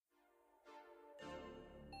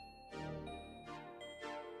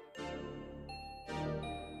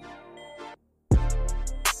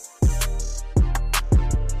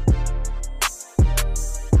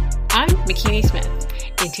Bikini Smith.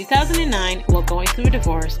 In 2009, while going through a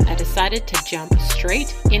divorce, I decided to jump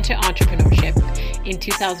straight into entrepreneurship. In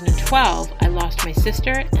 2012, I lost my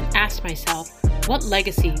sister and asked myself, what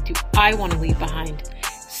legacy do I want to leave behind?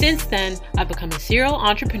 Since then, I've become a serial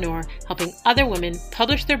entrepreneur, helping other women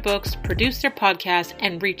publish their books, produce their podcasts,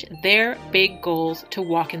 and reach their big goals to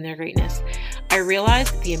walk in their greatness. I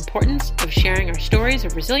realized the importance of sharing our stories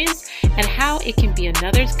of resilience and how it can be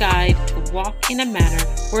another's guide to walk in a manner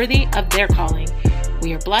worthy of their calling.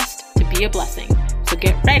 We are blessed to be a blessing. So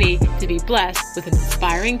get ready to be blessed with an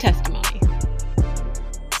inspiring testimony.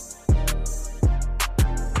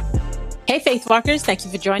 Hey, Faith Walkers, thank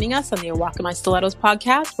you for joining us on the A Walk in My Stilettos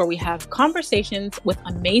podcast, where we have conversations with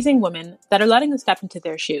amazing women that are letting us step into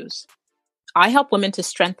their shoes. I help women to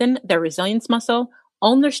strengthen their resilience muscle,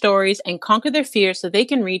 own their stories, and conquer their fears so they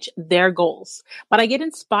can reach their goals. But I get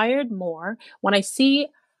inspired more when I see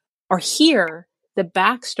or hear the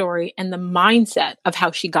backstory and the mindset of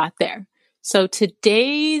how she got there. So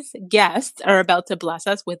today's guests are about to bless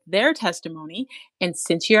us with their testimony. And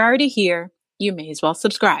since you're already here, you may as well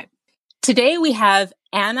subscribe. Today we have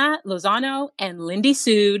Anna Lozano and Lindy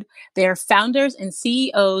Sood. They are founders and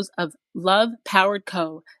CEOs of Love Powered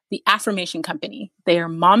Co., the Affirmation company. They are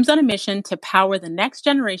moms on a mission to power the next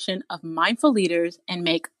generation of mindful leaders and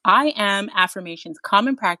make I am affirmations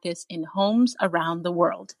common practice in homes around the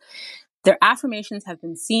world. Their affirmations have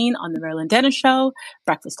been seen on The Marilyn Dennis Show,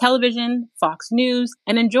 Breakfast Television, Fox News,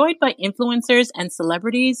 and enjoyed by influencers and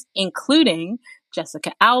celebrities, including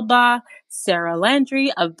Jessica Alba, Sarah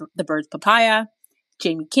Landry of The Bird's Papaya,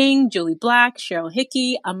 Jamie King, Julie Black, Cheryl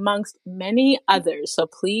Hickey, amongst many others. So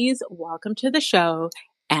please welcome to the show,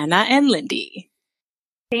 Anna and Lindy.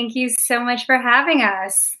 Thank you so much for having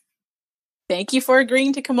us. Thank you for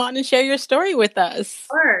agreeing to come on and share your story with us. Of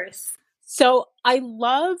course. So I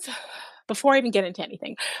love, before I even get into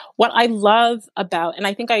anything, what I love about, and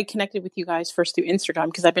I think I connected with you guys first through Instagram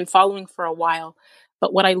because I've been following for a while,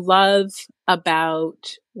 but what I love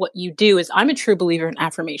about what you do is I'm a true believer in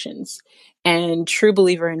affirmations and true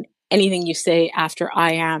believer in anything you say after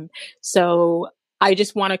I am. So I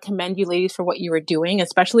just want to commend you ladies for what you are doing,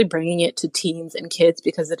 especially bringing it to teens and kids,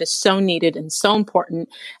 because it is so needed and so important,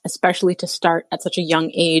 especially to start at such a young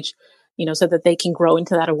age, you know, so that they can grow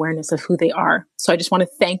into that awareness of who they are. So I just want to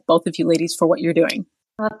thank both of you ladies for what you're doing.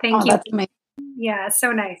 Well, thank you. That's amazing. Yeah,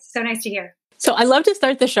 so nice. So nice to hear. So I love to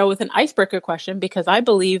start the show with an icebreaker question because I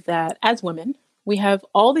believe that as women, we have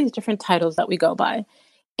all these different titles that we go by.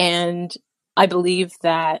 And I believe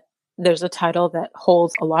that there's a title that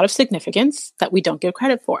holds a lot of significance that we don't give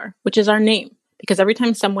credit for, which is our name. Because every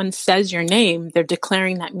time someone says your name, they're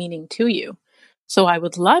declaring that meaning to you. So I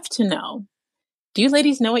would love to know, do you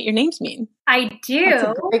ladies know what your names mean? I do.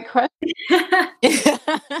 That's a great question.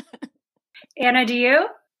 Anna, do you?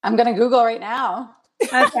 I'm going to Google right now.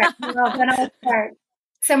 Okay, well, then I'll start.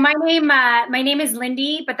 So my name is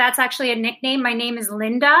Lindy, but that's actually a nickname. My name is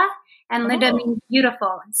Linda, and Linda means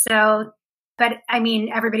beautiful. So, but I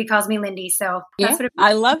mean, everybody calls me Lindy. So that's what it means.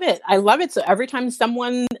 I love it. I love it. So every time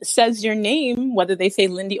someone says your name, whether they say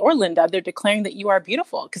Lindy or Linda, they're declaring that you are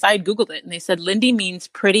beautiful. Because I had Googled it and they said Lindy means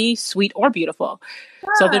pretty, sweet, or beautiful.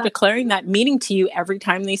 So they're declaring that meaning to you every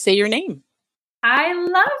time they say your name. I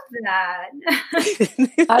love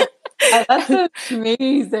that. That's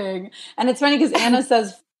amazing. And it's funny because Anna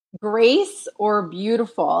says grace or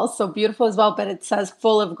beautiful. So beautiful as well, but it says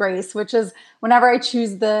full of grace, which is whenever I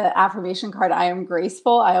choose the affirmation card, I am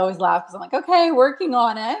graceful. I always laugh because I'm like, okay, working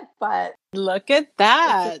on it. But look at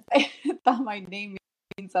that. I thought my name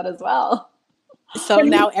means that as well. So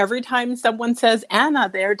now every time someone says Anna,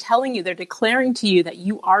 they're telling you, they're declaring to you that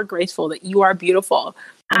you are graceful, that you are beautiful.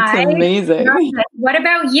 That's amazing. What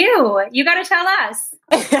about you? You got to tell us.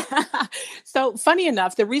 So funny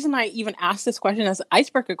enough, the reason I even asked this question as an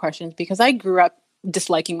icebreaker question is because I grew up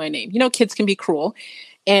disliking my name. You know, kids can be cruel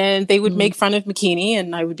and they would make fun of bikini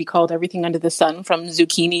and I would be called everything under the sun from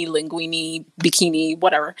zucchini, linguine, bikini,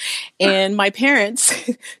 whatever. And my parents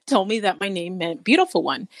told me that my name meant beautiful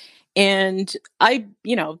one. And I,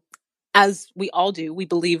 you know, as we all do, we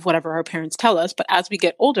believe whatever our parents tell us. But as we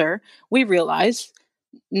get older, we realize,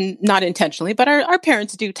 not intentionally, but our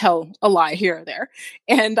parents do tell a lie here or there.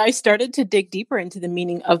 And I started to dig deeper into the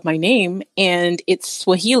meaning of my name, and it's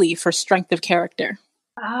Swahili for strength of character.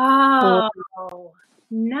 Oh,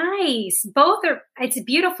 nice. Both are, it's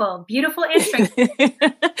beautiful, beautiful and strength.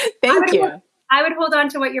 Thank you. I would hold on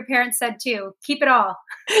to what your parents said too. Keep it all.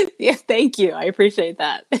 Yeah, thank you. I appreciate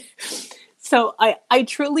that. So I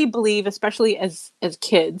truly believe, especially as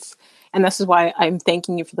kids, and this is why I'm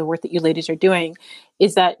thanking you for the work that you ladies are doing,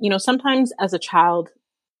 is that, you know, sometimes as a child,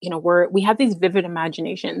 we have these vivid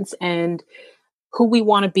imaginations and who we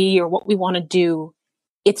want to be or what we want to do.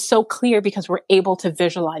 It's so clear because we're able to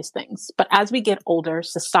visualize things. But as we get older,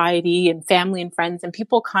 society and family and friends and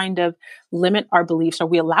people kind of limit our beliefs, or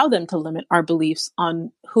we allow them to limit our beliefs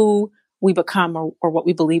on who we become or what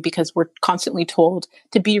we believe, because we're constantly told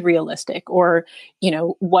to be realistic or,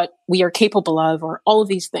 what we are capable of or all of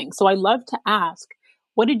these things. So I love to ask,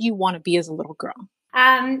 what did you want to be as a little girl?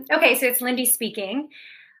 Okay, so it's Lindy speaking.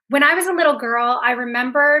 When I was a little girl, I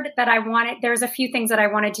remembered that there's a few things that I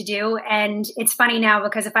wanted to do. And it's funny now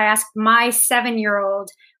because if I ask my 7-year-old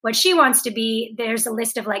what she wants to be, there's a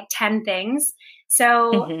list of like 10 things.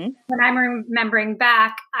 So when I'm remembering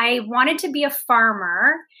back, I wanted to be a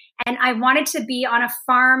farmer, and I wanted to be on a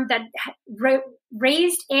farm that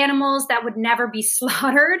raised animals that would never be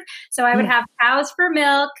slaughtered. So I would have cows for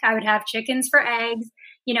milk. I would have chickens for eggs.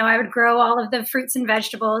 I would grow all of the fruits and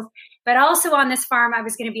vegetables. But also on this farm, I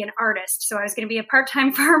was going to be an artist. So I was going to be a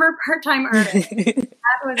part-time farmer, part-time artist.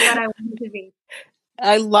 That was what I wanted to be.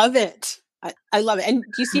 I love it. I love it. And do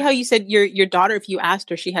you see how you said your daughter, if you asked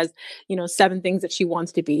her, she has, 7 things that she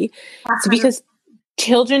wants to be. So because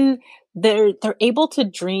children, they're able to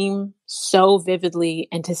dream so vividly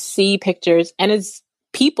and to see pictures. And as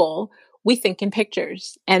people, we think in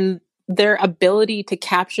pictures, and their ability to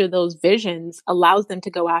capture those visions allows them to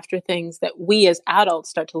go after things that we as adults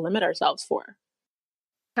start to limit ourselves for.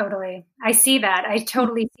 Totally. I see that. I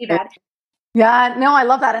totally see that. Yeah, no, I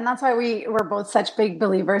love that. And that's why we're both such big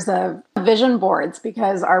believers of vision boards,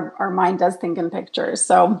 because our mind does think in pictures.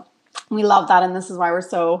 So we love that. And this is why we're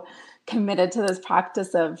so committed to this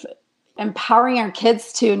practice of empowering our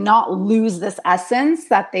kids to not lose this essence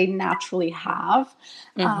that they naturally have.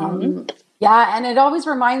 Yeah, and it always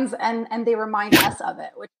reminds, and they remind us of it,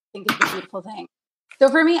 which I think is a beautiful thing. So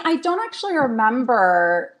for me, I don't actually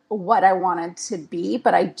remember what I wanted to be,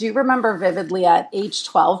 but I do remember vividly at age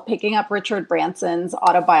 12 picking up Richard Branson's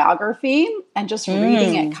autobiography and just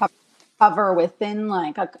reading it cover within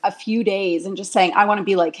like a few days and just saying, I want to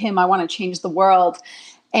be like him. I want to change the world.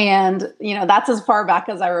 And, that's as far back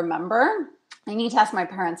as I remember. I need to ask my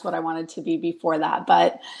parents what I wanted to be before that.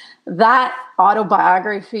 But that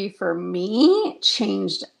autobiography for me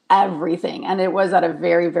changed everything. And it was at a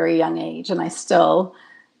very, very young age. And I still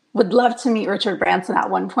would love to meet Richard Branson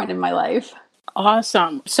at one point in my life.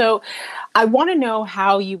 Awesome. So I want to know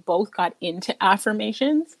how you both got into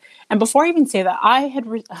affirmations. And before I even say that,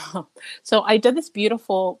 so I did this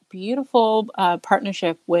beautiful, beautiful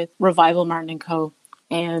partnership with Revival Martin & Co.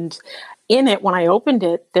 And in it, when I opened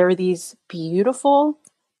it, there were these beautiful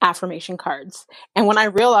affirmation cards. And when I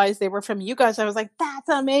realized they were from you guys, I was like, that's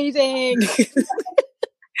amazing.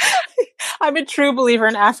 I'm a true believer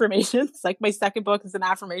in affirmations. Like my second book is an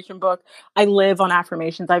affirmation book. I live on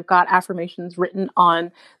affirmations. I've got affirmations written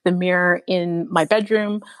on the mirror in my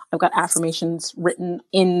bedroom. I've got affirmations written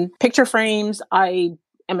in picture frames. I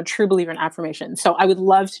am a true believer in affirmations. So I would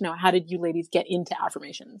love to know, how did you ladies get into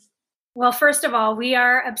affirmations? Well, first of all, we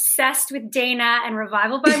are obsessed with Dana and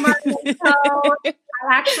Revival by Martin.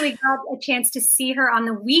 I actually got a chance to see her on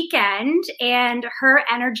the weekend, and her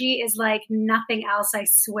energy is like nothing else. I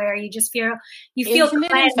swear, you feel Isn't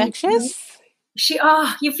it infectious?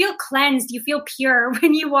 You feel cleansed. You feel pure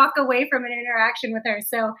when you walk away from an interaction with her.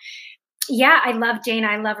 So yeah, I love Dana.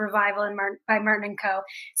 I love Revival by Martin & Co.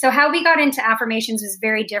 So how we got into affirmations was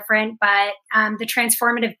very different, but the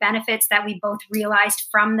transformative benefits that we both realized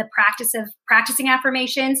from the practice of practicing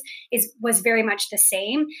affirmations was very much the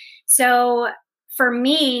same. So for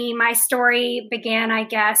me, my story began, I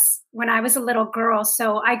guess, when I was a little girl.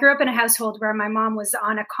 So I grew up in a household where my mom was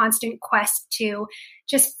on a constant quest to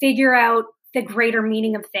just figure out the greater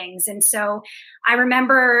meaning of things. And so I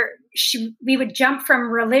remember we would jump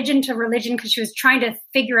from religion to religion because she was trying to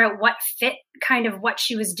figure out what fit kind of what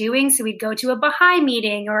she was doing. So we'd go to a Baha'i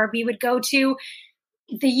meeting, or we would go to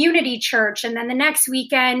the Unity Church. And then the next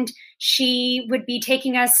weekend, she would be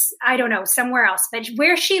taking us, I don't know, somewhere else. But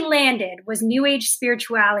where she landed was New Age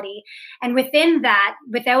spirituality. And within that,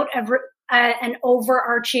 without an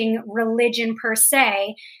overarching religion per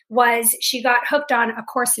se, was she got hooked on A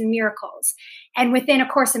Course in Miracles. And within A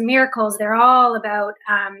Course in Miracles, they're all about,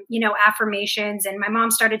 affirmations. And my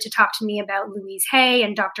mom started to talk to me about Louise Hay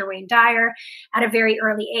and Dr. Wayne Dyer at a very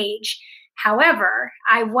early age. However,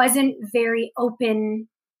 I wasn't very open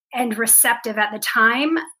and receptive at the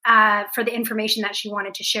time for the information that she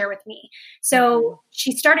wanted to share with me. So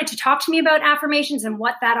she started to talk to me about affirmations and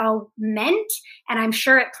what that all meant. And I'm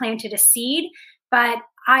sure it planted a seed, but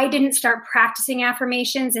I didn't start practicing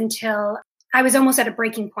affirmations until I was almost at a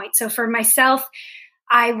breaking point. So for myself,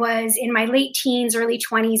 I was in my late teens, early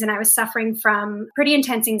 20s, and I was suffering from pretty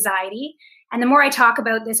intense anxiety. And the more I talk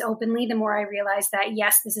about this openly, the more I realize that,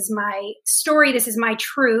 yes, this is my story, this is my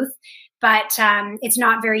truth, but it's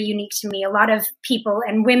not very unique to me. A lot of people,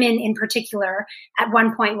 and women in particular, at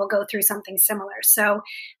one point will go through something similar. So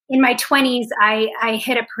in my 20s, I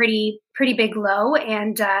hit a pretty big low,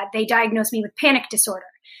 and they diagnosed me with panic disorder.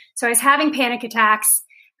 So I was having panic attacks.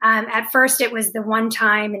 At first, it was the one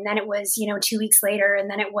time, and then it was, 2 weeks later, and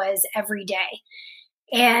then it was every day.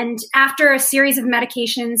 And after a series of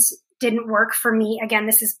medications didn't work for me, again,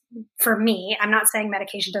 this is for me. I'm not saying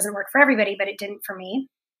medication doesn't work for everybody, but it didn't for me.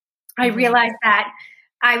 I realized that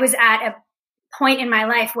I was at a point in my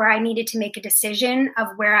life where I needed to make a decision of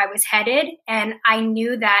where I was headed. And I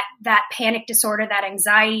knew that that panic disorder, that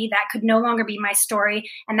anxiety, that could no longer be my story,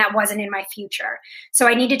 and that wasn't in my future. So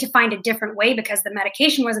I needed to find a different way, because the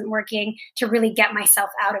medication wasn't working, to really get myself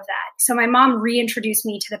out of that. So my mom reintroduced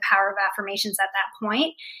me to the power of affirmations at that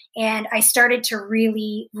point, and I started to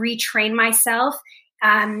really retrain myself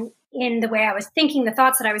in the way I was thinking, the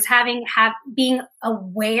thoughts that I was having, being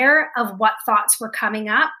aware of what thoughts were coming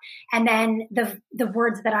up, and then the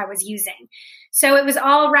words that I was using. So it was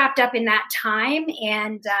all wrapped up in that time.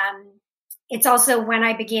 And it's also when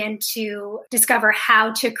I began to discover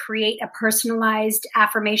how to create a personalized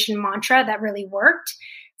affirmation mantra that really worked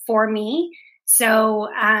for me. So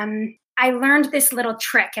I learned this little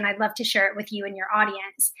trick, and I'd love to share it with you and your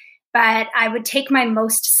audience. But I would take my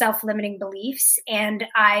most self-limiting beliefs and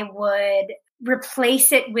I would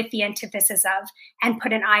replace it with the antithesis of, and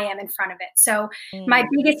put an I am in front of it. So my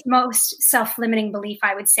biggest, most self-limiting belief,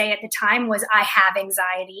 I would say at the time, was I have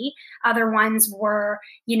anxiety. Other ones were,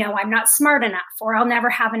 I'm not smart enough, or I'll never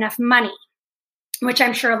have enough money, which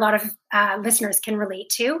I'm sure a lot of listeners can relate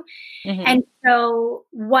to. Mm-hmm. And so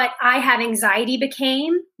what I have anxiety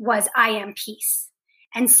became was I am peace.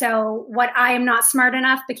 And so what I am not smart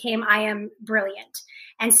enough became I am brilliant.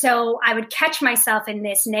 And so I would catch myself in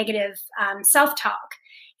this negative self-talk.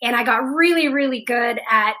 And I got really, really good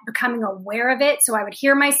at becoming aware of it. So I would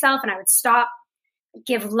hear myself and I would stop,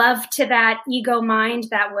 give love to that ego mind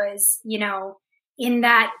that was, in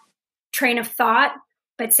that train of thought,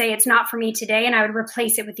 but say it's not for me today. And I would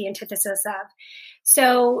replace it with the antithesis of.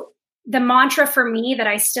 So the mantra for me that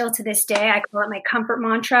I still to this day, I call it my comfort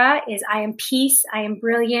mantra, is I am peace, I am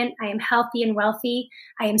brilliant, I am healthy and wealthy,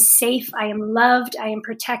 I am safe, I am loved, I am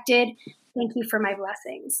protected. Thank you for my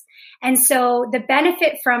blessings. And so the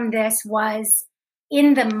benefit from this was,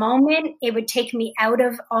 in the moment, it would take me out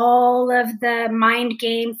of all of the mind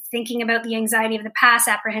game, thinking about the anxiety of the past,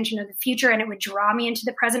 apprehension of the future, and it would draw me into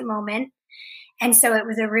the present moment. And so it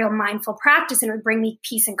was a real mindful practice, and it would bring me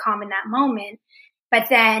peace and calm in that moment. But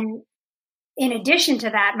then, in addition to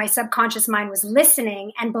that, my subconscious mind was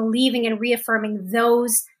listening and believing and reaffirming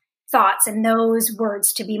those thoughts and those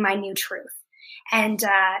words to be my new truth. And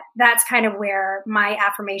that's kind of where my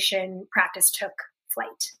affirmation practice took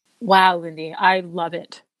flight. Wow, Lindy, I love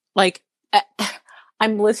it. Like,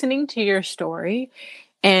 I'm listening to your story,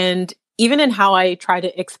 and even in how I try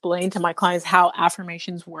to explain to my clients how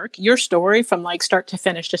affirmations work, your story from like start to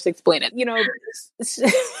finish, just explain it.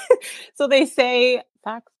 So they say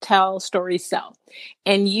facts tell, stories sell.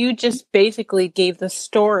 And you just basically gave the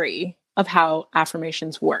story of how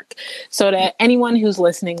affirmations work. So to anyone who's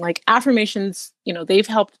listening, like affirmations, they've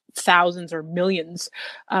helped thousands or millions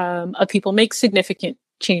of people make significant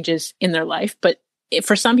changes in their life. But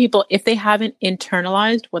for some people, if they haven't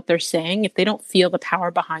internalized what they're saying, if they don't feel the power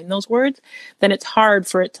behind those words, then it's hard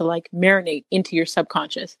for it to like marinate into your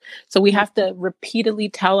subconscious. So we have to repeatedly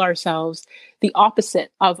tell ourselves the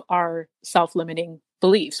opposite of our self-limiting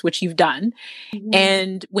beliefs, which you've done. Mm-hmm.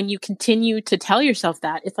 And when you continue to tell yourself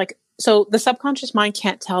that, it's like, so the subconscious mind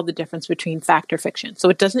can't tell the difference between fact or fiction. So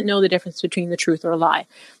it doesn't know the difference between the truth or a lie.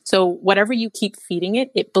 So whatever you keep feeding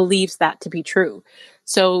it, it believes that to be true.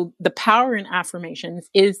 So the power in affirmations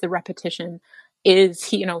is the repetition, is,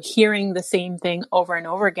 hearing the same thing over and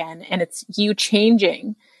over again. And it's you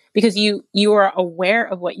changing because you are aware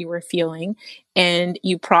of what you were feeling and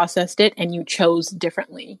you processed it and you chose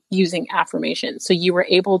differently using affirmations. So you were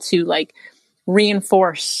able to like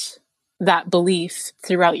reinforce that belief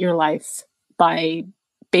throughout your life by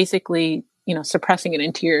basically, suppressing it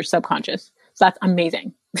into your subconscious. So that's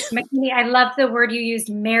amazing. McKinney, I love the word you used,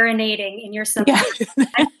 marinating in your subconscious. Yeah.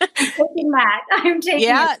 I'm taking that.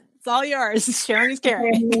 Yeah, it's all yours. Sharing is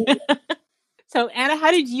caring. So Anna,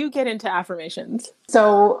 how did you get into affirmations?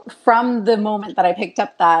 So from the moment that I picked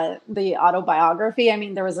up the autobiography, I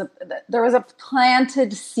mean, there was a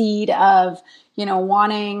planted seed of,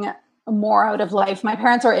 wanting more out of life. My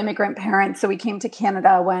parents are immigrant parents. So we came to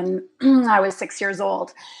Canada when I was 6 years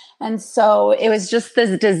old. And so it was just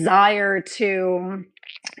this desire to,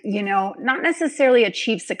 not necessarily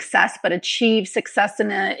achieve success, but achieve success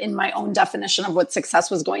in my own definition of what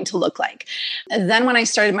success was going to look like. And then when I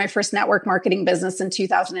started my first network marketing business in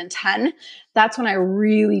 2010, that's when I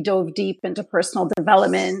really dove deep into personal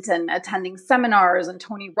development and attending seminars and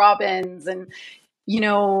Tony Robbins and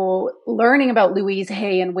learning about Louise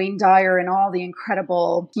Hay and Wayne Dyer and all the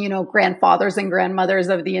incredible, grandfathers and grandmothers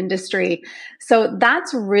of the industry. So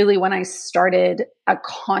that's really when I started a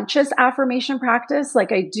conscious affirmation practice.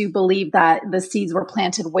 Like, I do believe that the seeds were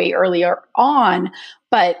planted way earlier on,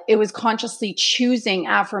 but it was consciously choosing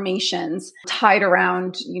affirmations tied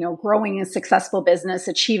around, growing a successful business,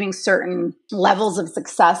 achieving certain levels of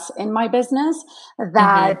success in my business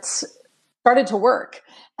that started to work.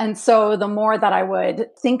 And so the more that I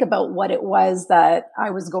would think about what it was that I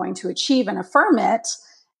was going to achieve and affirm it,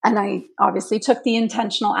 and I obviously took the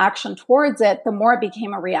intentional action towards it, the more it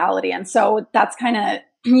became a reality. And so that's kind of,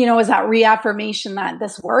 is that reaffirmation that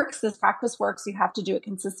this works, this practice works, you have to do it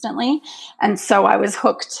consistently. And so I was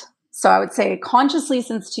hooked. So I would say consciously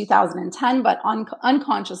since 2010, but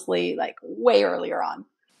unconsciously like way earlier on.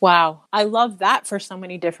 Wow. I love that for so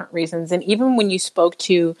many different reasons. And even when you spoke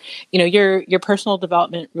to, your personal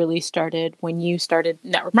development really started when you started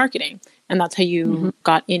network marketing, and that's how you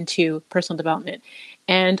got into personal development.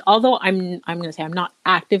 And although I'm going to say I'm not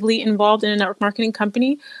actively involved in a network marketing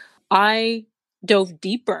company, I dove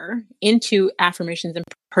deeper into affirmations and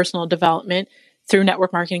personal development through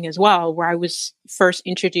network marketing as well, where I was first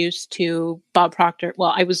introduced to Bob Proctor.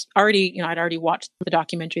 Well, I'd already watched the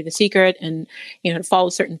documentary, The Secret, and, to follow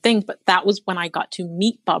certain things, but that was when I got to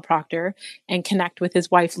meet Bob Proctor and connect with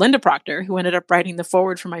his wife, Linda Proctor, who ended up writing the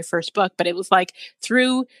foreword for my first book. But it was like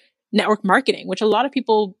through network marketing, which a lot of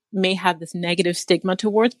people may have this negative stigma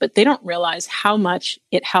towards, but they don't realize how much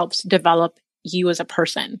it helps develop you as a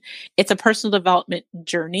person. It's a personal development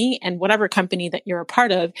journey, and whatever company that you're a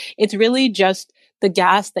part of, it's really just the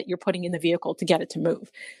gas that you're putting in the vehicle to get it to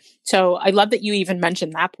move. So I love that you even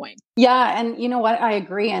mentioned that point. Yeah. And you know what? I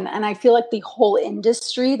agree. And I feel like the whole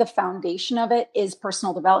industry, the foundation of it is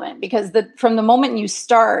personal development, because from the moment you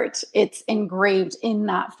start, it's engraved in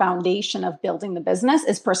that foundation of building the business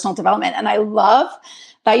is personal development. And I love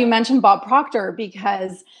that you mentioned Bob Proctor,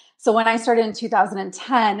 because so when I started in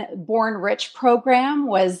 2010, Born Rich program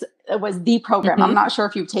was the program. I'm not sure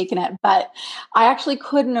if you've taken it, but I actually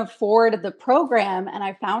couldn't afford the program. And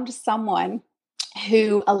I found someone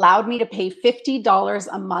who allowed me to pay $50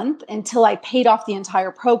 a month until I paid off the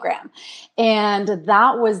entire program. And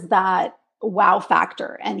that was that wow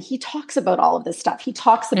factor. And he talks about all of this stuff. He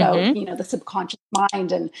talks about, the subconscious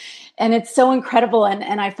mind, and it's so incredible.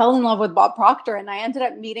 And I fell in love with Bob Proctor, and I ended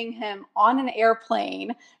up meeting him on an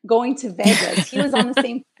airplane going to Vegas. He was on the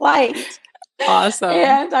same flight. Awesome.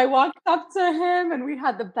 And I walked up to him and we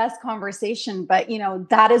had the best conversation. But,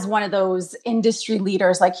 that is one of those industry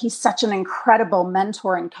leaders. Like, he's such an incredible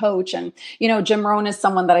mentor and coach. And, Jim Rohn is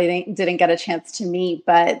someone that I didn't get a chance to meet.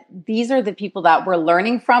 But these are the people that we're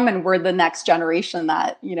learning from, and we're the next generation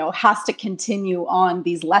that, has to continue on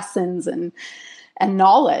these lessons and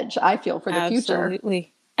knowledge, I feel, for the future.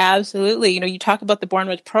 Absolutely. You talk about the Born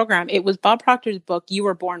Rich program. It was Bob Proctor's book, You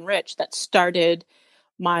Were Born Rich, that started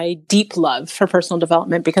my deep love for personal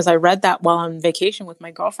development, because I read that while on vacation with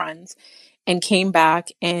my girlfriends and came back.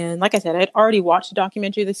 And like I said, I'd already watched the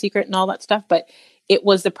documentary, The Secret, and all that stuff, but it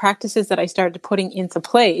was the practices that I started putting into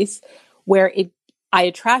place where I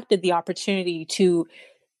attracted the opportunity to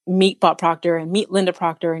meet Bob Proctor and meet Linda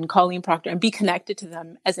Proctor and Colleen Proctor and be connected to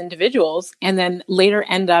them as individuals. And then later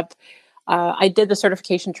end up, I did the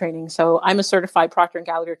certification training. So I'm a certified Procter &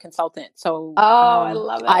 Gallagher consultant. So I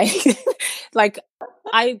love it.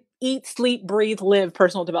 I eat, sleep, breathe, live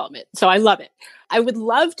personal development. So I love it. I would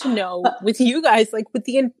love to know with you guys, like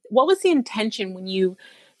what was the intention when you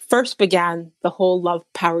first began the whole Love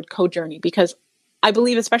Powered Co journey? Because I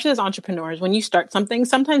believe, especially as entrepreneurs, when you start something,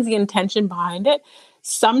 sometimes the intention behind it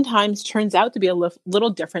sometimes turns out to be a little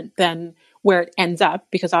different than where it ends up,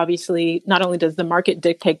 because obviously not only does the market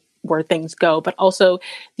dictate where things go, but also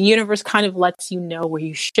the universe kind of lets you know where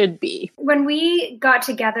you should be. When we got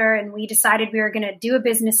together and we decided we were going to do a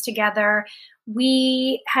business together,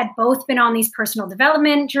 we had both been on these personal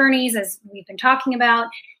development journeys, as we've been talking about.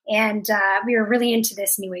 And we were really into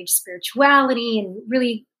this new age spirituality and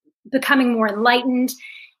really becoming more enlightened.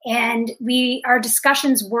 And our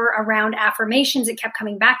discussions were around affirmations. It kept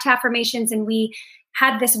coming back to affirmations. And we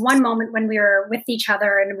had this one moment when we were with each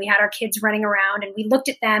other and we had our kids running around and we looked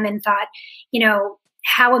at them and thought,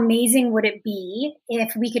 how amazing would it be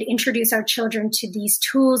if we could introduce our children to these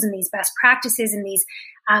tools and these best practices and these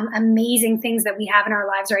amazing things that we have in our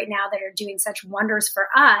lives right now that are doing such wonders for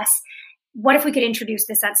us? What if we could introduce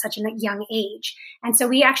this at such a young age? And so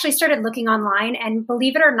we actually started looking online, and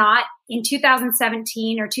believe it or not, in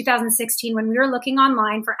 2017 or 2016, when we were looking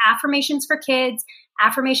online for affirmations for kids,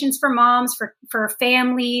 affirmations for moms, for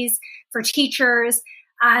families, for teachers,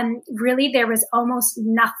 really there was almost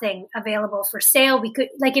nothing available for sale. We could,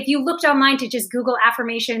 like, if you looked online to just Google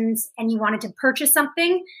affirmations and you wanted to purchase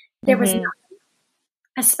something, there was nothing,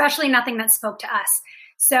 especially nothing that spoke to us.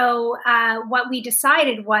 So what we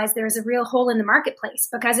decided was there's a real hole in the marketplace,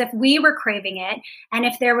 because if we were craving it, and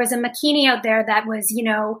if there was a Makini out there that was,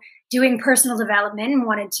 doing personal development and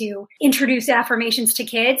wanted to introduce affirmations to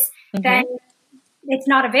kids, then it's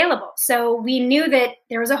not available. So we knew that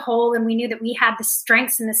there was a hole, and we knew that we had the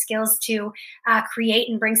strengths and the skills to create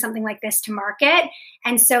and bring something like this to market.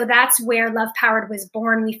 And so that's where Love Powered was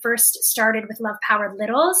born. We first started with Love Powered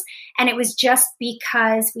Littles, and it was just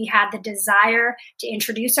because we had the desire to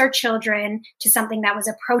introduce our children to something that was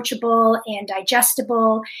approachable and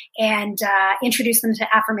digestible, and introduce them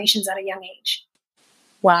to affirmations at a young age.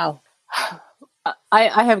 Wow.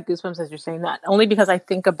 I have goosebumps as you're saying that, only because I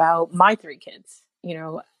think about my 3 kids,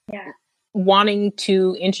 wanting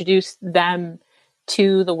to introduce them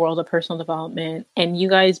to the world of personal development, and you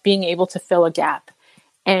guys being able to fill a gap.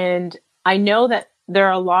 And I know that there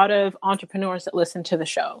are a lot of entrepreneurs that listen to the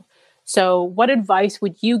show. So what advice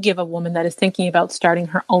would you give a woman that is thinking about starting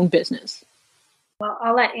her own business? Well,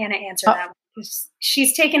 I'll let Anna answer that.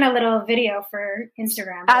 She's taken a little video for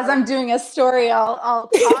Instagram. As I'm doing a story, I'll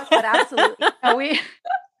talk, but absolutely. We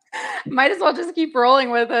might as well just keep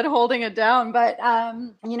rolling with it, holding it down. But,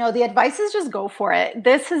 the advice is just go for it.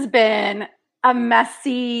 This has been a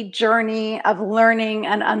messy journey of learning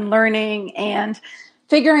and unlearning and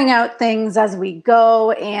figuring out things as we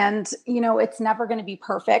go. And, it's never going to be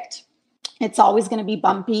perfect. It's always going to be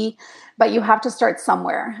bumpy, but you have to start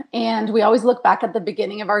somewhere. And we always look back at the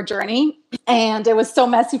beginning of our journey, and it was so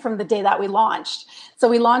messy from the day that we launched. So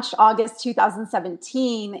we launched August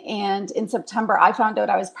 2017, and in September, I found out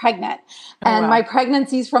I was pregnant. And my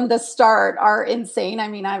pregnancies from the start are insane. I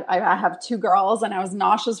mean, I have 2 girls, and I was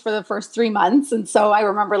nauseous for the first 3 months. And so I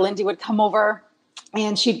remember Lindy would come over,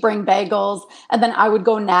 and she'd bring bagels, and then I would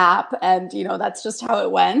go nap. And, that's just how it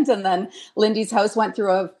went. And then Lindy's house went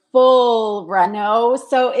through a full reno.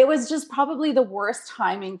 So it was just probably the worst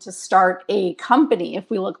timing to start a company if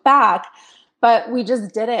we look back, but we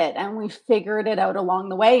just did it and we figured it out along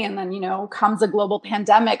the way. And then, comes a global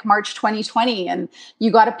pandemic, March 2020, and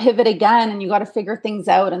you got to pivot again and you got to figure things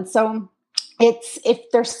out. And so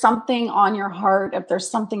if there's something on your heart, if there's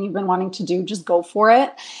something you've been wanting to do, just go for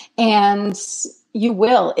it. And you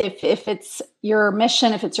will, if it's your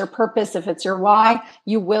mission, if it's your purpose, if it's your why,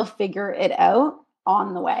 you will figure it out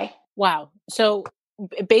on the way. Wow. So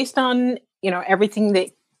based on, everything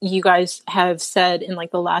that you guys have said in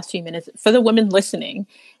like the last few minutes, for the women listening,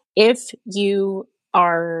 if you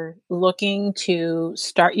are looking to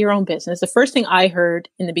start your own business, the first thing I heard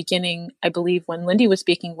in the beginning, I believe when Lindy was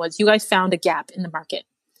speaking, was you guys found a gap in the market.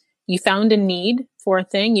 You found a need for a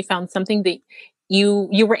thing. You found something that you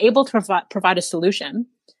were able to provide a solution.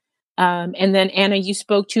 And then Anna, you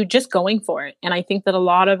spoke to just going for it. And I think that a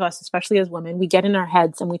lot of us, especially as women, we get in our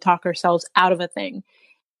heads and we talk ourselves out of a thing,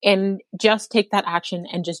 and just take that action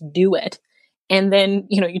and just do it. And then,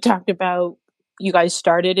 you talked about you guys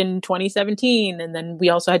started in 2017, and then we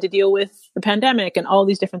also had to deal with the pandemic and all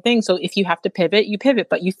these different things. So if you have to pivot, you pivot,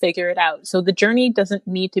 but you figure it out. So the journey doesn't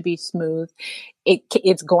need to be smooth.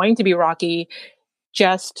 It's going to be rocky.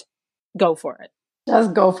 Just go for it.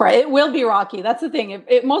 Just go for it. It will be rocky. That's the thing.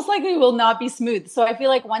 It most likely will not be smooth. So I feel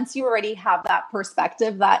like once you already have that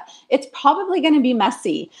perspective that it's probably going to be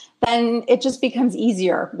messy, then it just becomes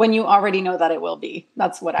easier when you already know that it will be.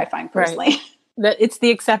 That's what I find personally. Right. It's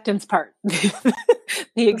the acceptance part.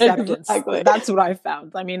 The acceptance. Exactly. That's what I've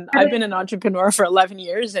found. I mean, I've been an entrepreneur for 11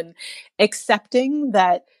 years, and accepting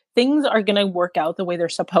that things are going to work out the way they're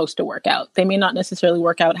supposed to work out. They may not necessarily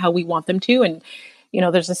work out how we want them to. And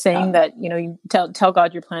there's a saying that, you tell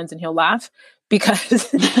God your plans and he'll laugh, because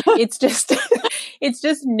it's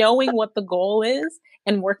just knowing what the goal is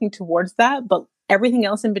and working towards that. But everything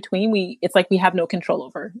else in between, it's like we have no control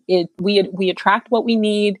over it. We attract what we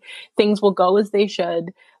need. Things will go as they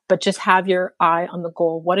should, but just have your eye on the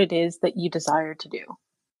goal, what it is that you desire to do.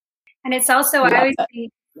 And it's also, I always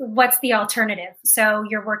think, what's the alternative? So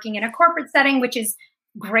you're working in a corporate setting, which is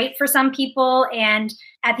great for some people. And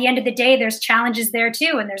at the end of the day, there's challenges there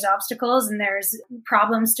too. And there's obstacles and there's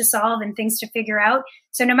problems to solve and things to figure out.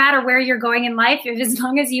 So no matter where you're going in life, as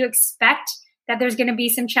long as you expect that there's going to be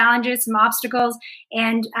some challenges, some obstacles,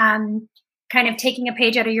 and kind of taking a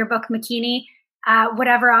page out of your book, McKinney,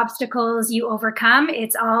 whatever obstacles you overcome,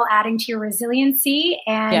 it's all adding to your resiliency,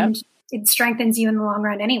 and it strengthens you in the long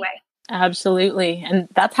run anyway. Absolutely. And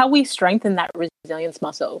that's how we strengthen that resilience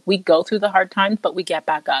muscle. We go through the hard times, but we get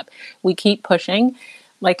back up. We keep pushing.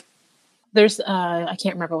 Like there's, I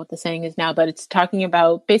can't remember what the saying is now, but it's talking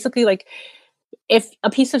about basically like if a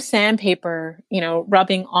piece of sandpaper,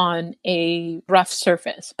 rubbing on a rough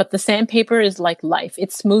surface, but the sandpaper is like life.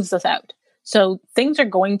 It smooths us out. So things are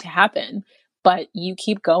going to happen, but you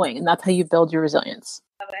keep going, and that's how you build your resilience.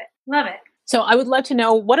 Love it. So I would love to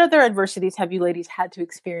know, what other adversities have you ladies had to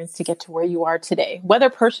experience to get to where you are today, whether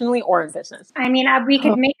personally or in business? I mean, we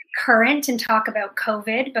could make it current and talk about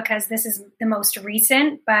COVID because this is the most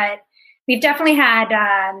recent, but we've definitely had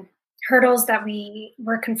hurdles that we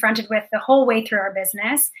were confronted with the whole way through our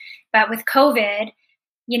business. But with COVID,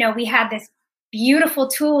 we had this beautiful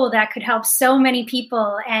tool that could help so many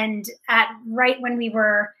people. And right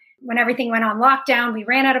when everything went on lockdown, we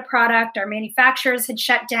ran out of product. Our manufacturers had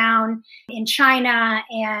shut down in China,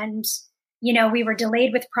 and, we were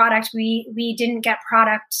delayed with product. We didn't get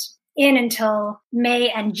product in until May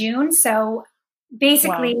and June. So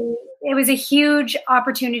basically, It was a huge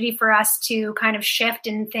opportunity for us to kind of shift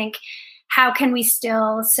and think, how can we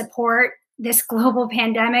still support this global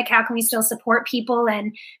pandemic? How can we still support people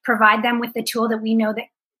and provide them with the tool that we know that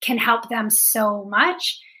can help them so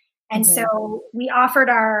much? And so we offered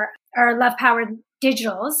our Love Powered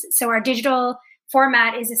digitals. So our digital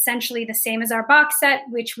format is essentially the same as our box set,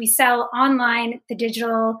 which we sell online. The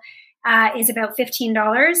digital is about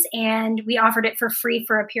 $15, and we offered it for free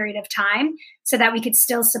for a period of time so that we could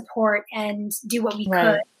still support and do what we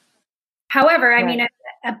could. However, I mean,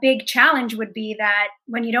 a big challenge would be that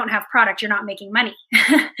when you don't have product, you're not making money.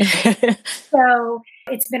 So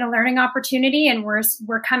it's been a learning opportunity, and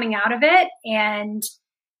we're coming out of it. And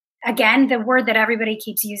again, the word that everybody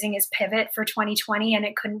keeps using is pivot for 2020, and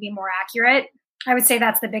it couldn't be more accurate. I would say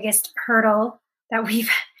that's the biggest hurdle that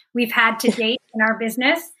we've had to date in our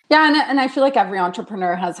business. Yeah. And I feel like every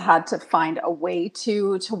entrepreneur has had to find a way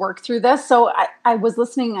to work through this. So I was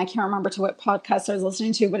listening, I can't remember to what podcast I was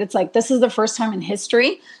listening to, but it's like, this is the first time in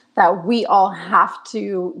history that we all have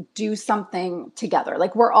to do something together.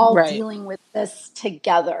 Like we're all dealing with this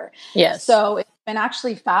together. Yes. So it's been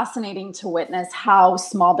actually fascinating to witness how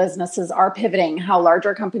small businesses are pivoting, how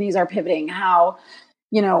larger companies are pivoting, how,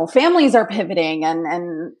 families are pivoting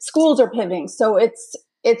and schools are pivoting. So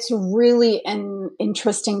it's really an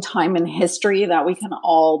interesting time in history that we can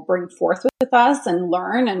all bring forth with us and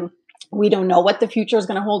learn. And we don't know what the future is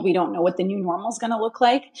going to hold. We don't know what the new normal is going to look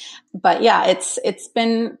like. But yeah, it's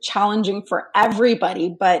been challenging for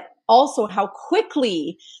everybody, but also how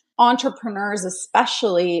quickly entrepreneurs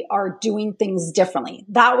especially are doing things differently.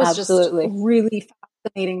 That was just really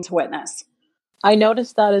fascinating to witness. I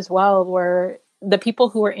noticed that as well, where the people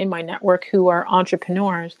who are in my network who are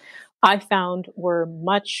entrepreneurs, I found were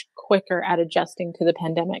much quicker at adjusting to the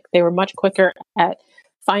pandemic. They were much quicker at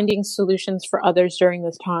finding solutions for others during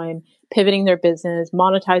this time, pivoting their business,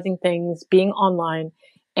 monetizing things, being online,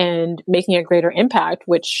 and making a greater impact,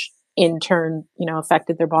 which in turn,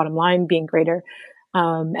 affected their bottom line being greater.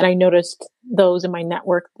 And I noticed those in my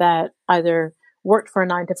network that either worked for a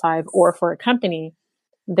 9-to-5 or for a company,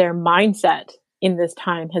 their mindset in this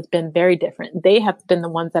time has been very different. They have been the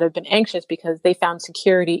ones that have been anxious because they found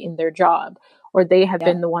security in their job, or they have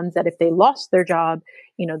been the ones that if they lost their job,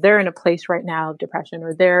 they're in a place right now of depression,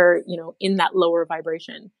 or they're, in that lower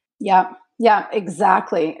vibration. Yeah,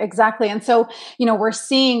 exactly. And so, we're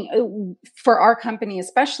seeing for our company,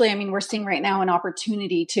 especially, we're seeing right now an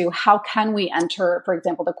opportunity to how can we enter, for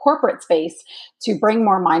example, the corporate space to bring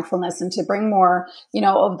more mindfulness and to bring more,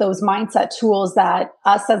 of those mindset tools that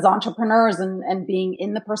us as entrepreneurs and being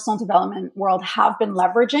in the personal development world have been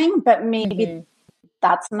leveraging, but maybe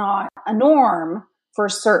that's not a norm for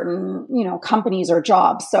certain, companies or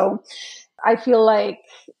jobs. So I feel like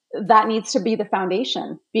that needs to be the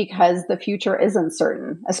foundation because the future is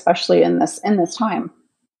uncertain, especially in this time.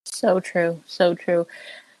 So true.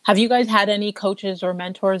 Have you guys had any coaches or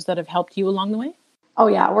mentors that have helped you along the way? Oh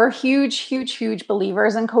yeah, we're huge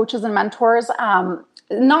believers in coaches and mentors.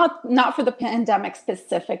 Not for the pandemic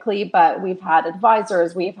specifically, but we've had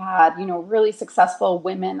advisors, we've had, really successful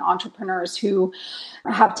women entrepreneurs who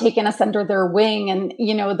have taken us under their wing. And,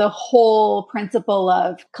 the whole principle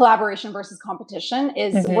of collaboration versus competition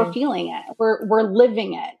is we're feeling it, we're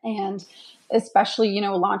living it. And especially,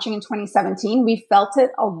 launching in 2017, we felt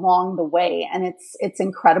it along the way, and it's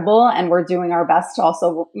incredible. And we're doing our best to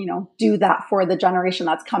also, do that for the generation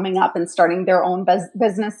that's coming up and starting their own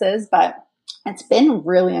businesses. But it's been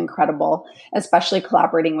really incredible, especially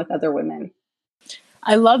collaborating with other women.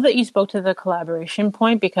 I love that you spoke to the collaboration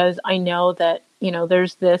point, because I know that,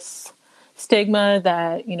 there's this stigma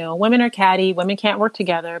that, women are catty, women can't work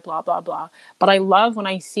together, blah, blah, blah. But I love when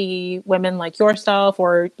I see women like yourself,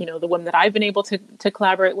 or, the women that I've been able to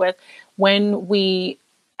collaborate with, when we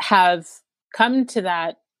have come to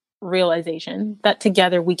that realization that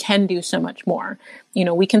together we can do so much more.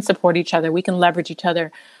 We can support each other, we can leverage each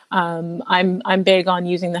other. I'm big on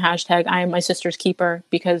using the hashtag I am my sister's keeper,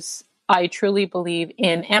 because I truly believe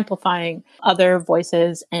in amplifying other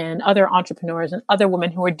voices and other entrepreneurs and other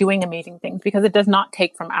women who are doing amazing things, because it does not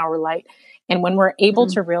take from our light. And when we're able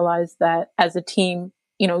to realize that as a team,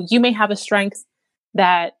 you may have a strength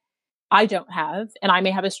that I don't have, and I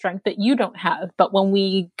may have a strength that you don't have, but when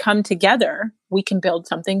we come together, we can build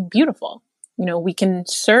something beautiful. We can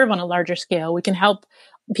serve on a larger scale. We can help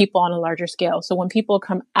people on a larger scale. So when people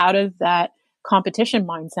come out of that competition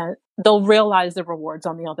mindset, they'll realize the rewards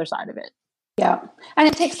on the other side of it. Yeah. And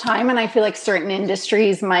it takes time. And I feel like certain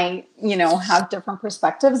industries might, have different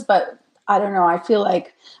perspectives, but I don't know. I feel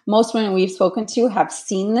like most women we've spoken to have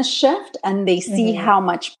seen the shift, and they see how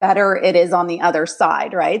much better it is on the other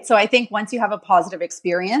side. Right. So I think once you have a positive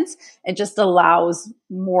experience, it just allows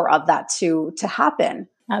more of that to happen.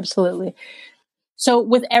 Absolutely. So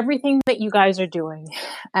with everything that you guys are doing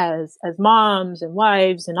as moms and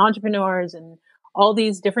wives and entrepreneurs and all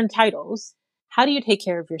these different titles, how do you take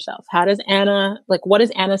care of yourself? How does what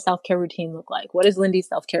does Anna's self-care routine look like? What does Lindy's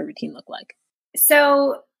self-care routine look like?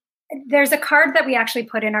 So there's a card that we actually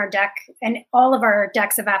put in our deck, and all of our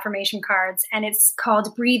decks of affirmation cards, and it's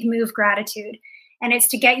called Breathe, Move, Gratitude. And it's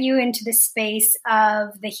to get you into the space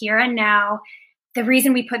of the here and now. The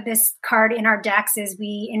reason we put this card in our decks is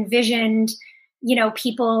we envisioned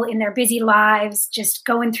people in their busy lives just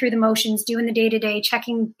going through the motions, doing the day-to-day,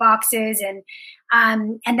 checking boxes,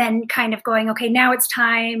 and then kind of going, okay, now it's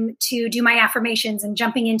time to do my affirmations, and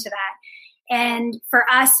jumping into that. And for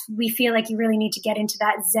us, we feel like you really need to get into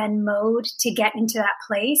that Zen mode to get into that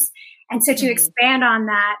place. And so to expand on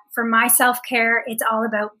that, for my self-care, it's all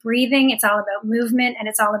about breathing, it's all about movement, and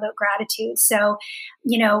it's all about gratitude. So,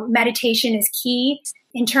 meditation is key.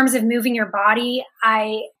 In terms of moving your body,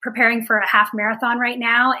 I'm preparing for a half marathon right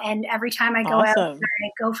now. And every time I go out and I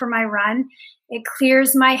go for my run, it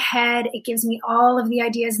clears my head. It gives me all of the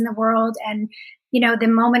ideas in the world. And, the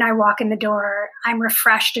moment I walk in the door, I'm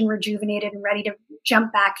refreshed and rejuvenated and ready to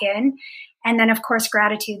jump back in. And then, of course,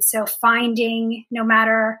 gratitude. So finding, no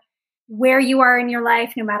matter where you are in your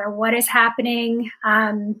life, no matter what is happening,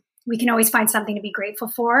 we can always find something to be grateful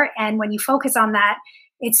for. And when you focus on that,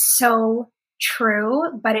 it's so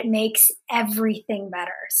true, but it makes everything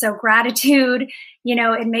better. So gratitude,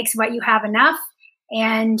 it makes what you have enough.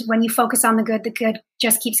 And when you focus on the good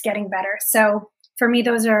just keeps getting better. So for me,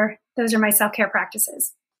 those are my self-care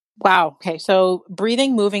practices. Wow. Okay. So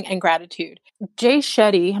breathing, moving, and gratitude. Jay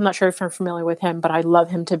Shetty, I'm not sure if you're familiar with him, but I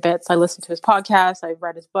love him to bits. I listen to his podcast. I've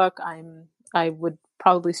read his book. I would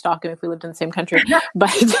probably stalk him if we lived in the same country,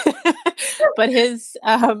 but, but his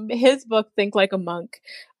book, Think Like a Monk,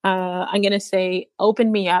 I'm going to say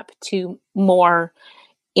opened me up to more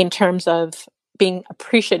in terms of being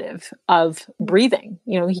appreciative of breathing.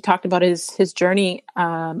 He talked about his journey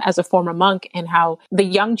as a former monk, and how the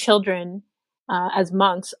young children as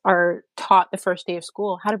monks are taught the first day of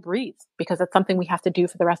school how to breathe, because that's something we have to do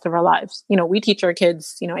for the rest of our lives. We teach our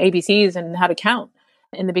kids, ABCs and how to count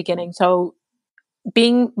in the beginning. So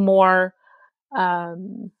being more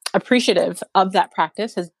appreciative of that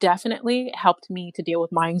practice has definitely helped me to deal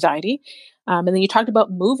with my anxiety. And then you talked about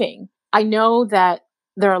moving. I know that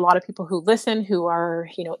there are a lot of people who listen who are,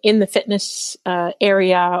 in the fitness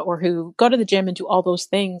area, or who go to the gym and do all those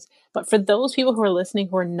things. But for those people who are listening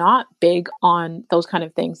who are not big on those kind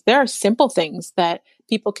of things, there are simple things that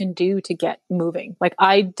people can do to get moving. Like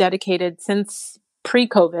I dedicated, since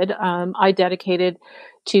pre-COVID, I dedicated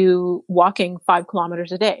to walking 5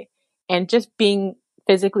 kilometers a day, and just being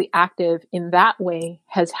physically active in that way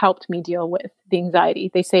has helped me deal with the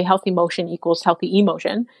anxiety. They say healthy motion equals healthy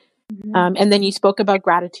emotion. And then you spoke about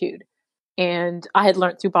gratitude. And I had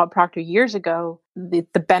learned through Bob Proctor years ago the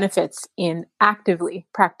benefits in actively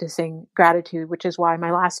practicing gratitude, which is why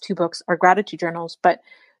my last 2 books are gratitude journals. But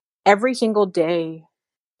every single day,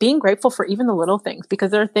 being grateful for even the little things, because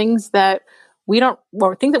there are things that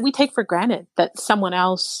things that we take for granted that someone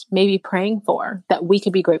else may be praying for, that we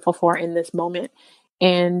could be grateful for in this moment.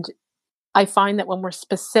 And I find that when we're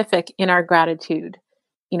specific in our gratitude,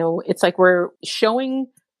 it's like we're showing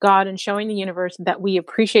God and showing the universe that we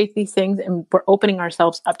appreciate these things, and we're opening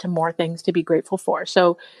ourselves up to more things to be grateful for.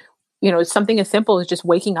 So, something as simple as just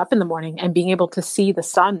waking up in the morning and being able to see the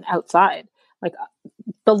sun outside, like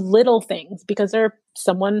the little things, because there's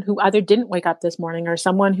someone who either didn't wake up this morning or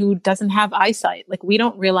someone who doesn't have eyesight. Like, we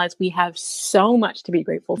don't realize we have so much to be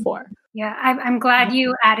grateful for. Yeah, I'm glad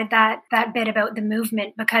you added that bit about the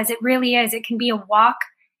movement, because it really is. It can be a walk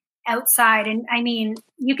outside. And I mean,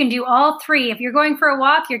 you can do all three. If you're going for a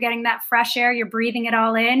walk, you're getting that fresh air, you're breathing it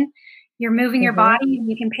all in, you're moving your body, and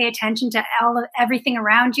you can pay attention to everything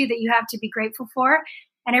around you that you have to be grateful for.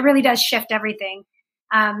 And it really does shift everything.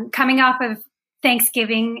 Coming off of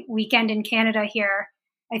Thanksgiving weekend in Canada here,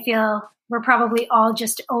 I feel we're probably all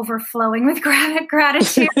just overflowing with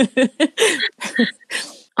gratitude.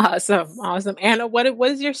 Awesome. Anna, what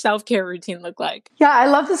does your self-care routine look like? Yeah, I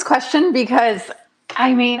love this question because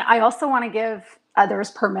I also want to give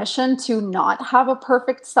others permission to not have a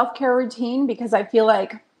perfect self-care routine, because I feel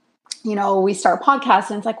like, we start podcasts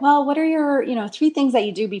and it's like, well, what are your, 3 things that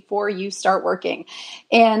you do before you start working?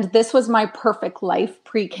 And this was my perfect life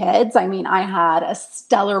pre-kids. I had a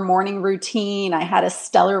stellar morning routine. I had a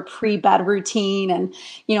stellar pre-bed routine. And,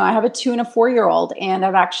 I have a 2 and a 4-year-old, and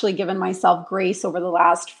I've actually given myself grace over the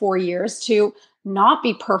last 4 years to not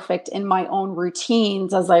be perfect in my own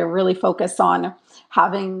routines, as I really focus on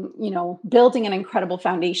having, building an incredible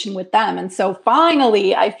foundation with them. And so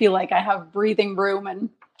finally, I feel like I have breathing room and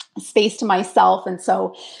space to myself. And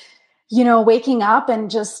so, waking up and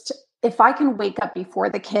just, if I can wake up before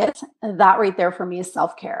the kids, that right there for me is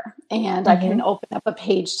self-care. And I can open up a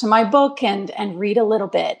page to my book and read a little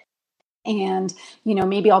bit. And,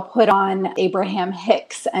 maybe I'll put on Abraham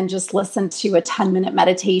Hicks and just listen to a 10-minute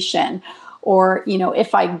meditation. Or,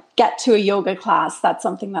 if I get to a yoga class, that's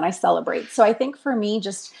something that I celebrate. So I think for me,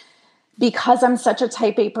 just because I'm such a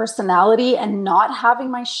type A personality, and not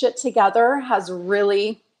having my shit together has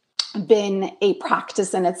really been a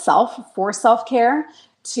practice in itself for self-care,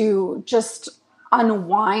 to just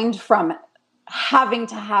unwind from having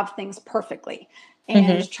to have things perfectly,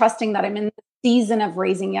 and trusting that I'm in the season of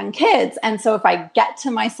raising young kids. And so if I get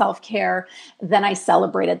to my self-care, then I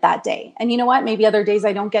celebrate it that day. And you know what? Maybe other days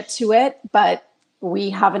I don't get to it, but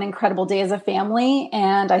we have an incredible day as a family,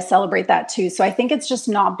 and I celebrate that too. So I think it's just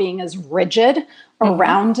not being as rigid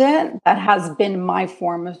around it that has been my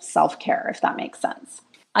form of self-care, if that makes sense.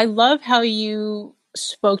 I love how you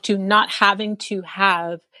spoke to not having to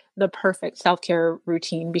have the perfect self-care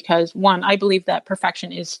routine, because one, I believe that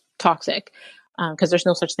perfection is toxic, because there's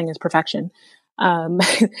no such thing as perfection.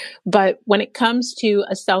 But when it comes to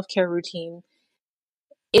a self-care routine,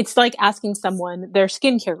 it's like asking someone their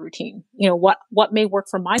skincare routine. What may work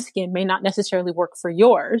for my skin may not necessarily work for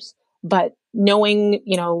yours, but knowing,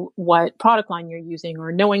 what product line you're using,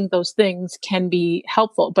 or knowing those things can be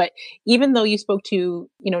helpful. But even though you spoke to,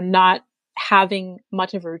 not having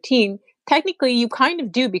much of a routine, technically you kind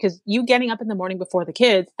of do, because you getting up in the morning before the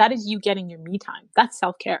kids, that is you getting your me time. That's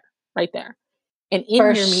self-care right there. And in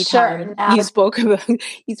your me time, you spoke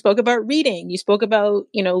about reading. You spoke about,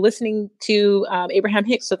 listening to Abraham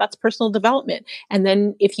Hicks. So that's personal development. And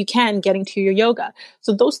then if you can, getting to your yoga.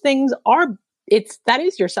 So those things that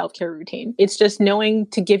is your self-care routine. It's just knowing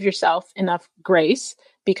to give yourself enough grace,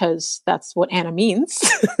 because that's what Anna means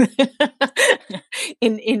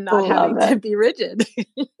in not having to be rigid.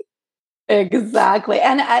 Exactly.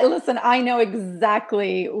 And listen, I know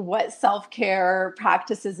exactly what self-care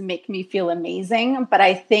practices make me feel amazing. But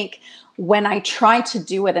I think when I try to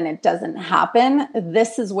do it and it doesn't happen,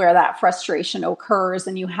 this is where that frustration occurs.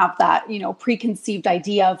 And you have that, preconceived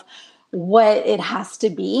idea of what it has to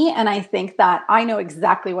be. And I think that I know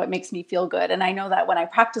exactly what makes me feel good. And I know that when I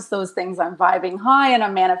practice those things, I'm vibing high and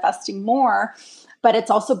I'm manifesting more. But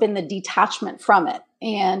it's also been the detachment from it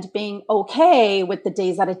and being okay with the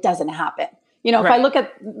days that it doesn't happen. If I look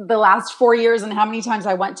at the last 4 years and how many times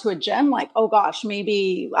I went to a gym, like, oh gosh,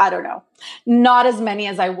 maybe, I don't know, not as many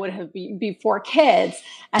as I would have before kids.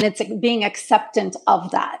 And it's being acceptant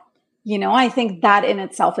of that. I think that in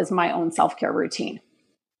itself is my own self-care routine.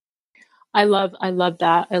 I love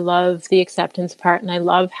that. I love the acceptance part. And I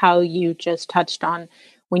love how you just touched on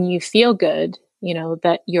when you feel good,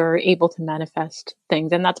 that you're able to manifest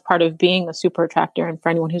things. And that's part of being a super attractor. And for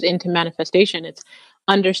anyone who's into manifestation, it's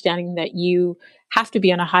understanding that you have to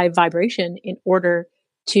be on a high vibration in order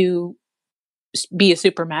to be a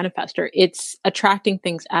super manifester. It's attracting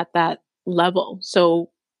things at that level. So,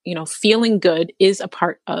 feeling good is a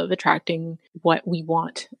part of attracting what we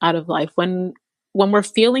want out of life. When we're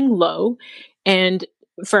feeling low, and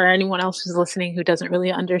for anyone else who's listening who doesn't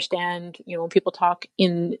really understand, when people talk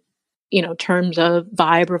in, terms of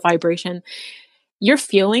vibe or vibration, your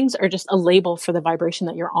feelings are just a label for the vibration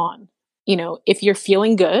that you're on. If you're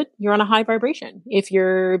feeling good, you're on a high vibration. If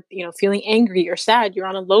you're, feeling angry or sad, you're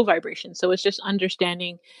on a low vibration. So it's just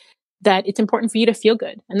understanding that it's important for you to feel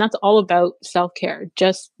good. And that's all about self-care,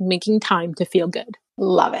 just making time to feel good.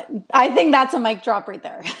 Love it. I think that's a mic drop right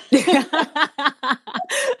there.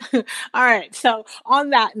 All right. So on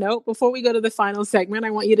that note, before we go to the final segment, I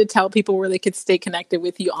want you to tell people where they could stay connected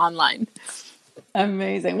with you online.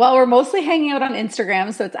 Amazing. Well, we're mostly hanging out on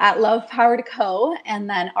Instagram. So it's at Love Powered Co. And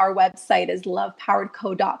then our website is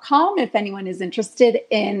lovepoweredco.com. If anyone is interested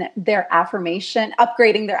in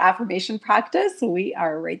upgrading their affirmation practice, we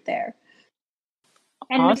are right there.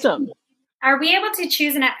 And awesome. Are we able to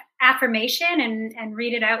choose an affirmation and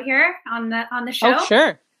read it out here on the show? Oh,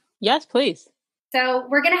 sure. Yes, please. So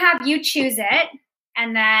we're going to have you choose it,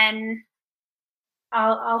 and then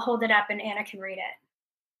I'll hold it up and Anna can read it.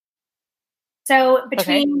 So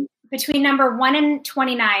between number 1 and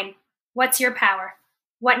 29, what's your power?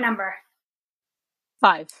 What number?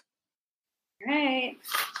 5. All right.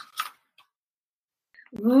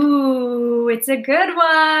 Ooh, it's a good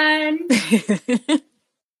one.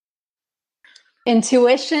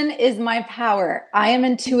 Intuition is my power. I am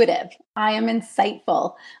intuitive. I am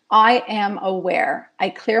insightful. I am aware. I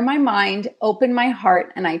clear my mind, open my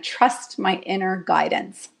heart, and I trust my inner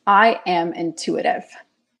guidance. I am intuitive.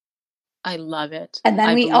 I love it. And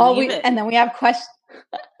then we have questions.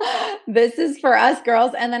 This is for us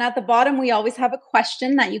girls. And then at the bottom, we always have a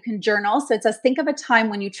question that you can journal. So it says, think of a time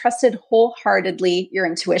when you trusted wholeheartedly your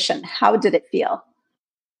intuition. How did it feel?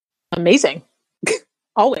 Amazing.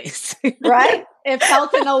 Always. Right? It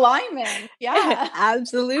felt in alignment. Yeah.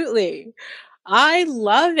 Absolutely. I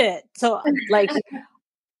love it. So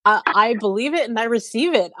I believe it and I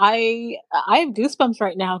receive it. I have goosebumps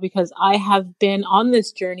right now because I have been on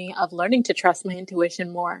this journey of learning to trust my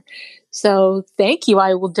intuition more. So thank you.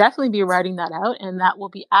 I will definitely be writing that out and that will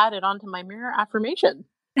be added onto my mirror affirmation.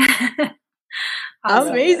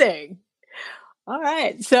 Amazing. All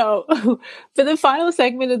right. So for the final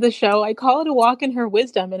segment of the show, I call it a walk in her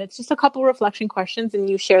wisdom. And it's just a couple reflection questions and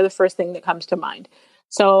you share the first thing that comes to mind.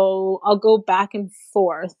 So I'll go back and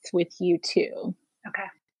forth with you two. Okay.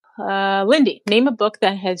 Lindy, name a book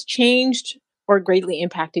that has changed or greatly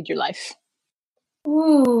impacted your life.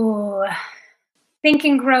 Ooh, Think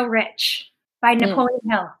and Grow Rich by Napoleon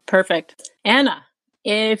Hill. Perfect. Anna,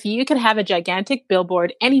 if you could have a gigantic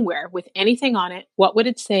billboard anywhere with anything on it, what would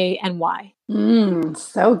it say and why?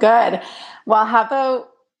 So good. Well, how about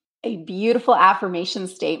a beautiful affirmation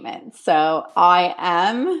statement? So I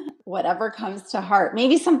am whatever comes to heart.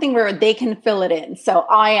 Maybe something where they can fill it in. So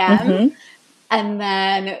I am, and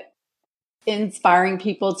then inspiring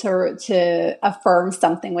people to affirm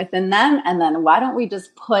something within them. And then why don't we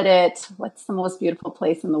just put it, what's the most beautiful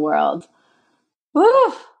place in the world?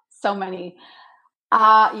 Woo, so many.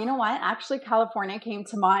 You know what? Actually, California came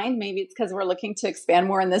to mind. Maybe it's because we're looking to expand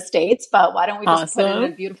more in the States, but why don't we just put it in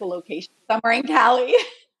a beautiful location somewhere in Cali?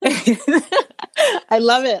 I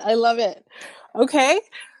love it. I love it. Okay.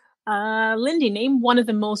 Lindy, name one of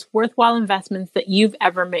the most worthwhile investments that you've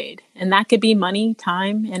ever made. And that could be money,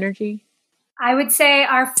 time, energy. I would say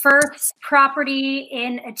our first property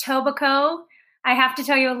in Etobicoke. I have to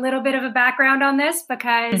tell you a little bit of a background on this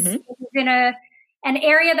because it was in an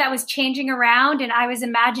area that was changing around and I was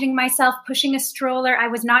imagining myself pushing a stroller. I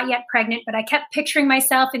was not yet pregnant, but I kept picturing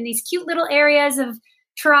myself in these cute little areas of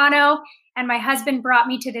Toronto. And my husband brought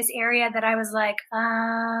me to this area that I was like,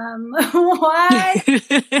 what?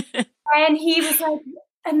 And he was like,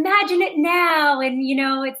 imagine it now. And,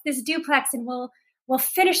 it's this duplex and we'll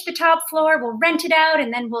finish the top floor. We'll rent it out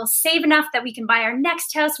and then we'll save enough that we can buy our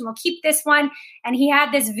next house and we'll keep this one. And he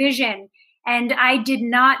had this vision. And I did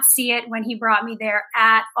not see it when he brought me there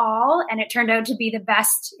at all. And it turned out to be the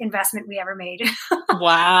best investment we ever made.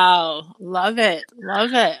 Wow. Love it.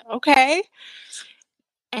 Love it. Okay.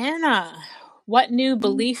 Anna, what new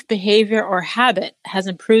belief, behavior, or habit has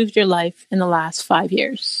improved your life in the last 5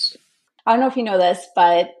 years? I don't know if you know this,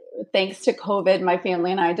 but thanks to COVID, my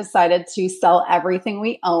family and I decided to sell everything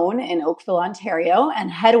we own in Oakville, Ontario, and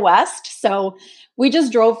head west. So we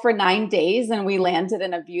just drove for 9 days and we landed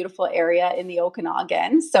in a beautiful area in the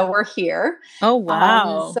Okanagan. So we're here. Oh,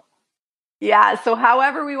 wow. So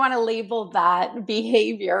however we want to label that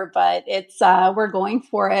behavior, but it's we're going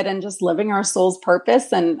for it and just living our soul's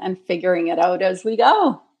purpose and figuring it out as we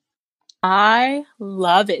go. I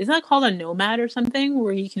love it. Isn't that called a nomad or something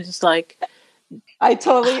where you can just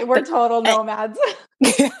we're total nomads.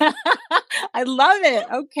 I love it.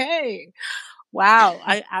 Okay. Wow.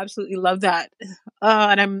 I absolutely love that.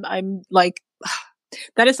 And I'm like,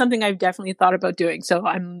 that is something I've definitely thought about doing. So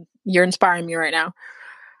you're inspiring me right now.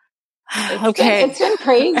 Okay. It's been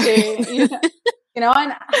crazy. And how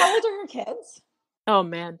old are your kids? Oh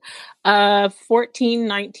man. 14,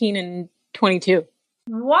 19, and 22.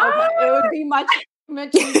 What? Okay. It would be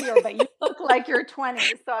much easier, but you look like you're 20,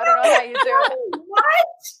 so I don't know how you do it. What?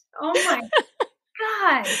 Oh my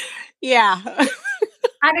God. Yeah.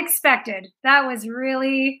 Unexpected. That was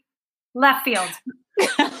really left field.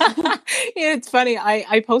 It's funny.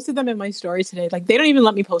 I posted them in my story today. Like they don't even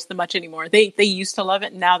let me post them much anymore. They used to love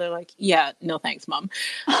it. And now they're like, yeah, no thanks, mom.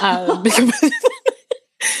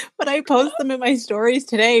 But I post them in my stories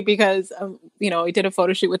today because, I did a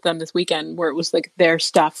photo shoot with them this weekend where it was like their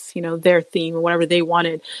stuff, their theme or whatever they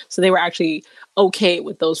wanted. So they were actually okay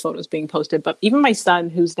with those photos being posted. But even my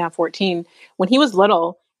son, who's now 14, when he was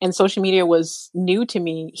little and social media was new to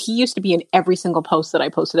me, he used to be in every single post that I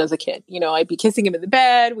posted as a kid. I'd be kissing him in the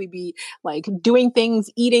bed. We'd be like doing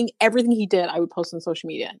things, eating, everything he did, I would post on social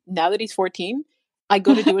media. Now that he's 14, I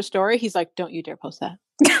go to do a story. He's like, don't you dare post that.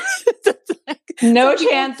 No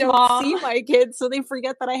chance, Mom. See my kids, so they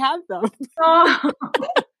forget that I have them. Oh.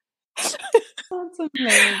 That's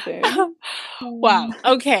amazing. Wow.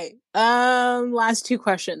 Okay. Last two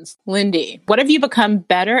questions. Lindy, what have you become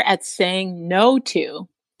better at saying no to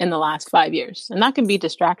in the last 5 years? And that can be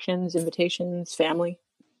distractions, invitations, family.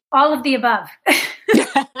 All of the above.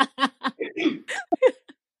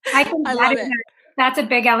 I think that's a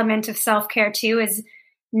big element of self-care too, is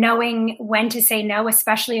knowing when to say no,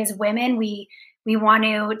 especially as women. We want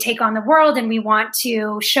to take on the world and we want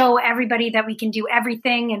to show everybody that we can do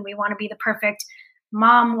everything, and we want to be the perfect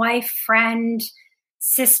mom, wife, friend,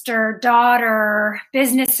 sister, daughter,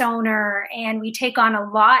 business owner, and we take on a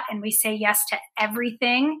lot and we say yes to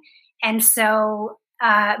everything. And so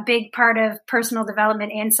a big part of personal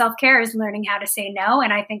development and self-care is learning how to say no.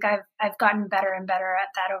 And I think I've gotten better and better at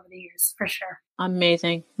that over the years, for sure.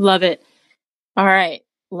 Amazing. Love it. All right.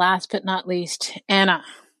 Last but not least, Anna,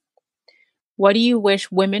 what do you wish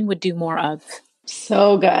women would do more of?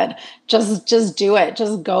 So good. Just do it.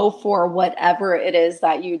 Just go for whatever it is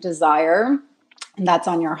that you desire. And that's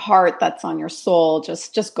on your heart, that's on your soul.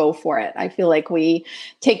 Just go for it. I feel like we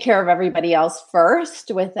take care of everybody else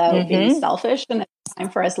first without being selfish. And it's time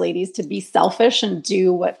for us ladies to be selfish and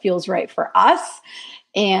do what feels right for us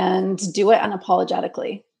and do it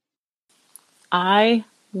unapologetically. I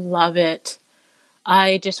love it.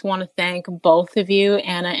 I just want to thank both of you,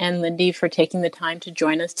 Anna and Lindy, for taking the time to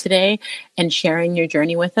join us today and sharing your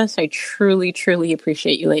journey with us. I truly, truly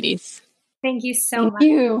appreciate you ladies. Thank you so much.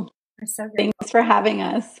 Thank you. We're so grateful. Thanks for having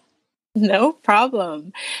us. No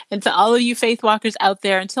problem. And to all of you faith walkers out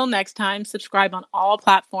there, until next time, subscribe on all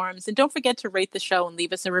platforms. And don't forget to rate the show and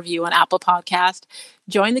leave us a review on Apple Podcast.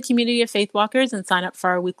 Join the community of faith walkers and sign up for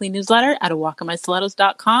our weekly newsletter at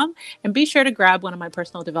awalkinmystilettos.com. And be sure to grab one of my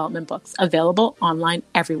personal development books, available online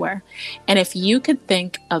everywhere. And if you could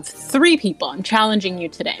think of 3 people, I'm challenging you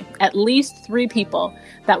today, at least 3 people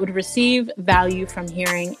that would receive value from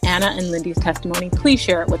hearing Anna and Lindy's testimony, please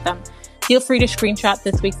share it with them. Feel free to screenshot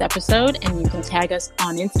this week's episode and you can tag us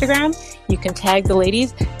on Instagram. You can tag the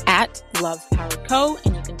ladies at Love Powered Co.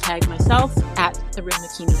 and you can tag myself at The Real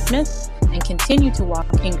McKinney Smith, and continue to walk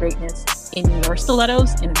in greatness in your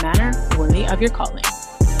stilettos in a manner worthy of your calling.